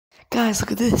Guys,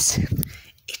 look at this.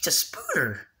 It's a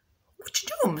Spooder. What you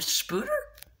doing, Mr. Spooder?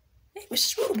 Hey,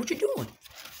 Mr. Spooder, what you doing?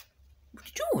 What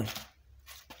you doing?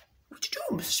 What you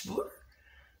doing, Mr. Spooder?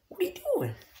 What are you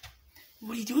doing?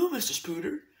 What are you doing, Mr.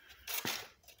 Spooder?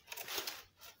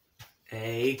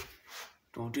 Hey,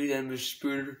 don't do that, Mr.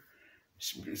 Spooder.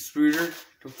 Spooder,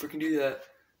 don't freaking do that.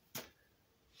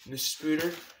 Mr.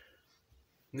 Spooder?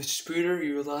 Mr. Spooder, are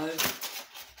you alive?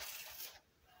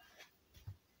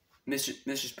 Mr.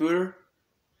 Spooder?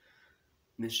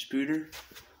 Mr. Spooder?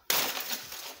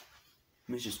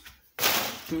 Mr.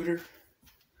 Spooder?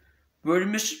 Where did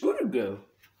Mr. Spooder go?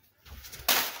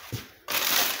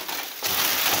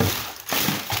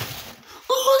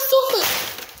 Oh, I saw it!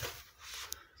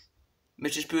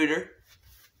 Mr. Spooder?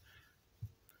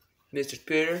 Mr.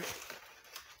 Spooder?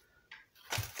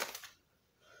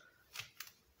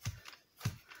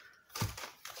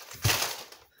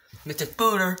 Mr.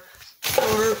 Spooder?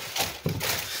 Spooder?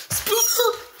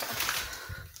 Spooder?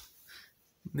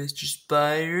 Mr.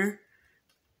 Spider?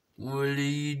 What are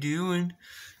you doing?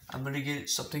 I'm gonna get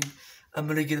something. I'm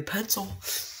gonna get a pencil.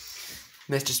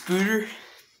 Mr. Spooder?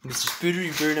 Mr. Spooder,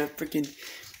 you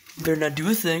better not do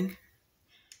a thing.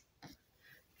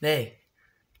 Hey,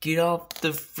 get off the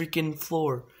freaking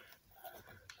floor.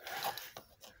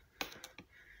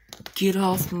 Get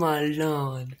off my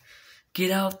lawn.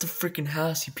 Get out the freaking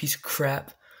house, you piece of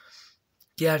crap.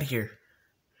 Get out of here.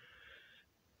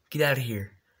 Get out of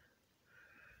here.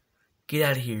 Get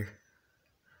out of here.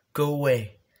 Go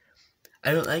away.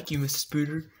 I don't like you, Mr.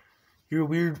 Spooder. You're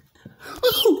weird.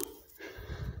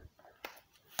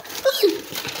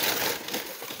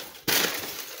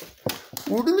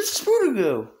 Where did Mr. Spooder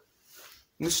go?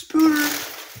 Mr. Spooder.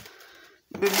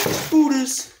 Mr.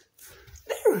 Spooders.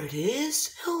 There it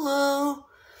is. Hello.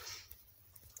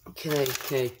 Can I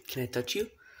touch you? Can I touch you?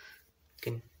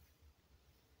 Can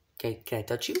I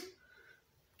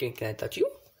touch you?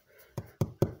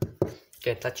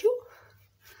 Can I touch you?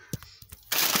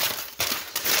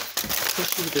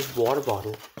 Especially with this water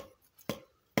bottle.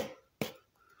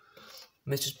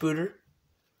 Mr. Spooder?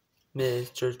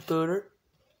 Mr. Spooder?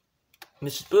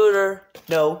 Mr. Spooder?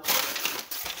 No.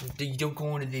 You don't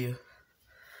go into there.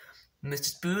 Mr.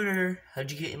 Spooder, how'd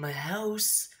you get in my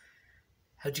house?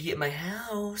 How'd you get in my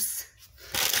house?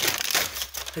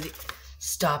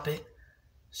 Stop it.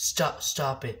 Stop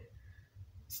it.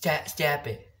 Stop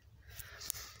it.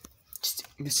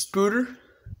 Mr. Spooder?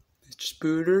 Mr.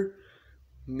 Spooder?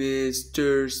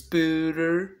 Mr.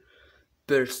 Spooder?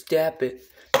 Better stop it.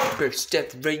 Better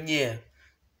stop it right now.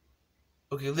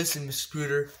 Okay, listen, Mr.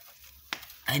 Spooder.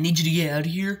 I need you to get out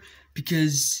of here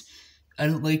because I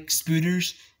don't like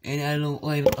Spooders and I don't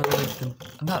like them.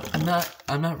 I'm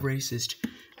not racist.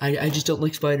 I just don't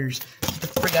like spiders. Get the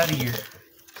frick out of here.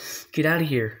 Get out of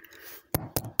here.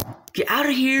 Get out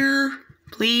of here.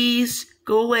 Please.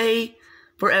 Go away.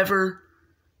 Forever.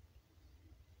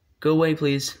 Go away,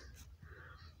 please.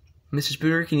 Mr.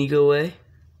 Spooder, can you go away?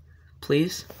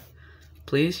 Please?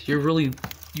 Please? You're really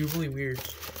weird.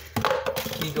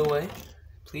 Can you go away?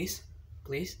 Please?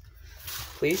 Please?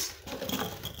 Please?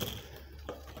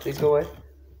 Please go away.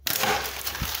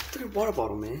 Freaking water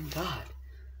bottle, man. God.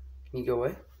 Can you go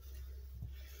away?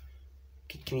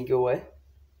 Can you go away?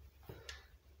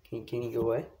 Can you go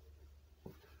away?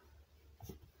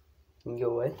 Can you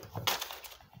go away?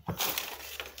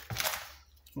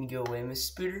 Can you go away,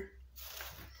 Miss Spooder?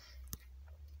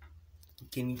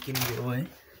 Can you go away?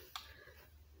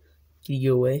 Can you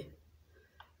go away?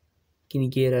 Can you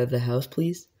get out of the house,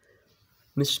 please?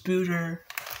 Miss Spooder,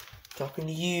 talking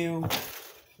to you.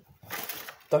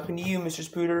 Talking to you, Mr.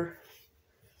 Spooder.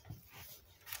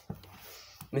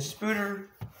 Mrs. Spooder.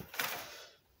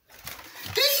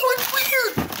 This one's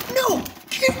weird! No!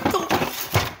 Can't go!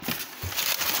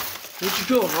 Where'd you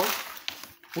go, huh?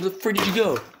 Where the frick did you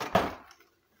go?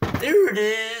 There it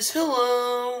is!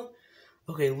 Hello!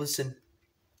 Okay, listen.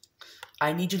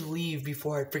 I need you to leave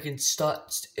before I freaking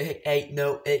start.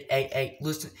 Hey,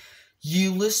 listen.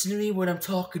 You listen to me when I'm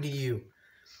talking to you.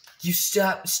 You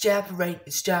stop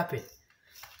it.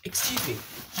 Excuse me.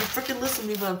 You freaking listen to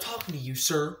me when I'm talking to you,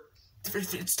 sir.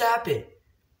 Stop it.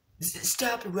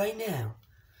 Stop it right now.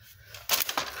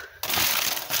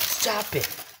 Stop it.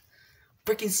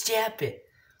 Freaking stop it.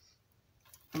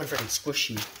 I'm gonna freaking squish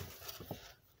you. I'm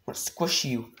gonna squish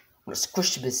you. I'm gonna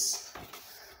squish this.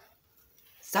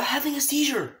 Stop having a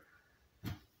seizure.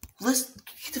 Listen,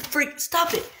 get the freak.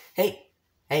 Stop it. Hey.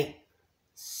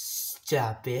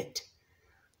 Stop it.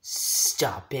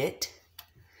 Stop it.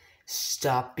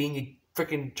 Stop being a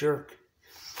freaking jerk.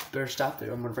 Better stop it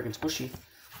or I'm gonna freaking squish you.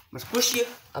 I'm gonna squish you.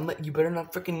 You better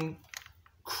not freaking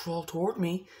crawl toward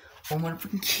me I'm gonna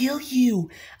freaking kill you.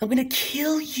 I'm gonna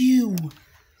kill you.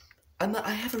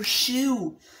 I have her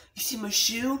shoe. You see my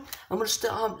shoe? I'm gonna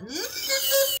stop.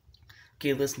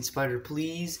 Okay, listen, Spider,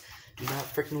 please do not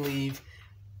freaking leave.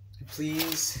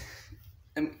 Please.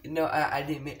 No, I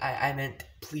didn't mean, I meant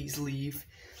please leave.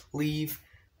 Leave.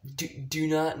 Do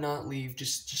not leave.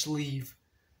 Just leave.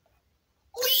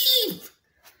 Leave!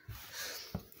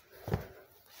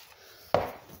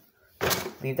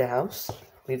 Leave the house.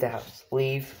 Leave the house.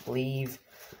 Leave.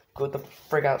 Go the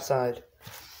frig outside.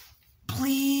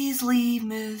 Please leave,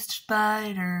 Mr.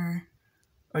 Spider.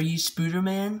 Are you Spooder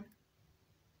Man?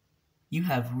 You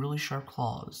have really sharp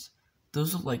claws.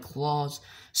 Those look like claws.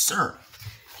 Sir,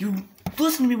 you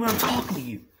listen to me when I'm talking to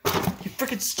you. You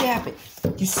frickin' stab it.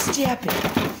 You stab it.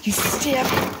 You stab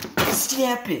it.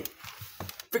 Stab it.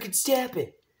 Frickin' stab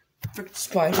it. Frickin'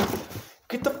 Spider.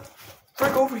 Get the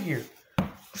frick over here.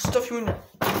 Stuff you in there.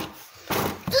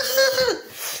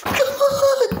 Come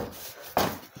on.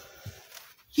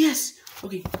 Yes.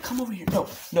 Okay, come over here. No.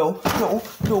 Let's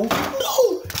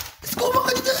go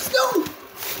behind this. No.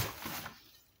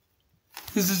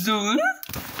 This is so good.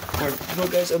 Alright, no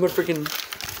guys, I'm gonna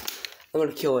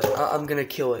kill it. I'm gonna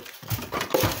kill it.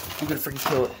 I'm gonna freaking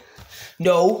kill it.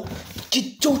 No!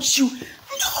 Don't you!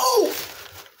 No!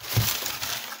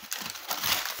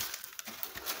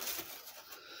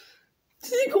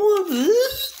 Did it go on?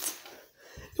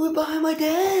 It went behind my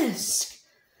desk.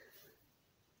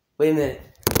 Wait a minute.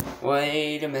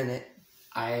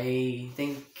 I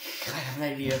think I have an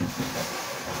idea.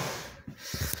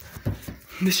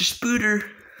 Mr.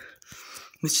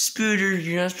 Spooder,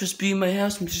 you're not supposed to be in my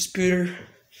house, Mr. Spooder.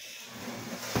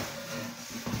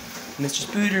 Mr.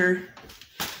 Spooder,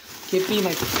 can't be in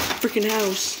my freaking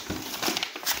house.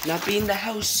 Not be in the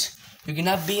house. You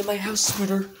cannot be in my house,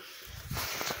 Spooder.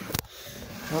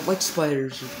 I don't like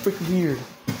spiders. They're freaking weird.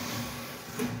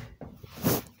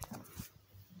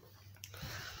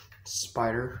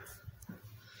 Spider.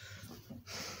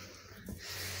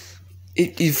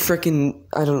 It freaking,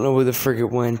 I don't know where the frick it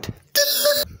went.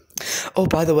 Oh,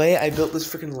 by the way, I built this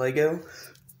freaking Lego.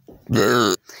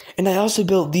 And I also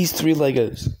built these 3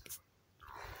 Legos.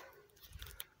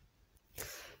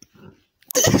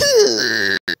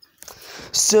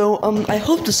 So, I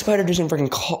hope the spider doesn't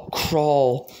freaking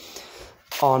crawl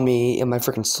on me in my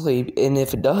freaking sleep. And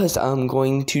if it does, I'm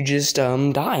going to just,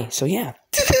 die. So, yeah.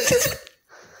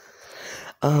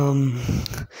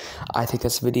 I think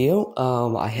that's the video.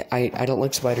 I don't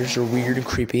like spiders. They're weird and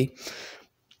creepy.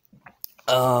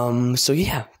 So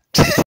yeah.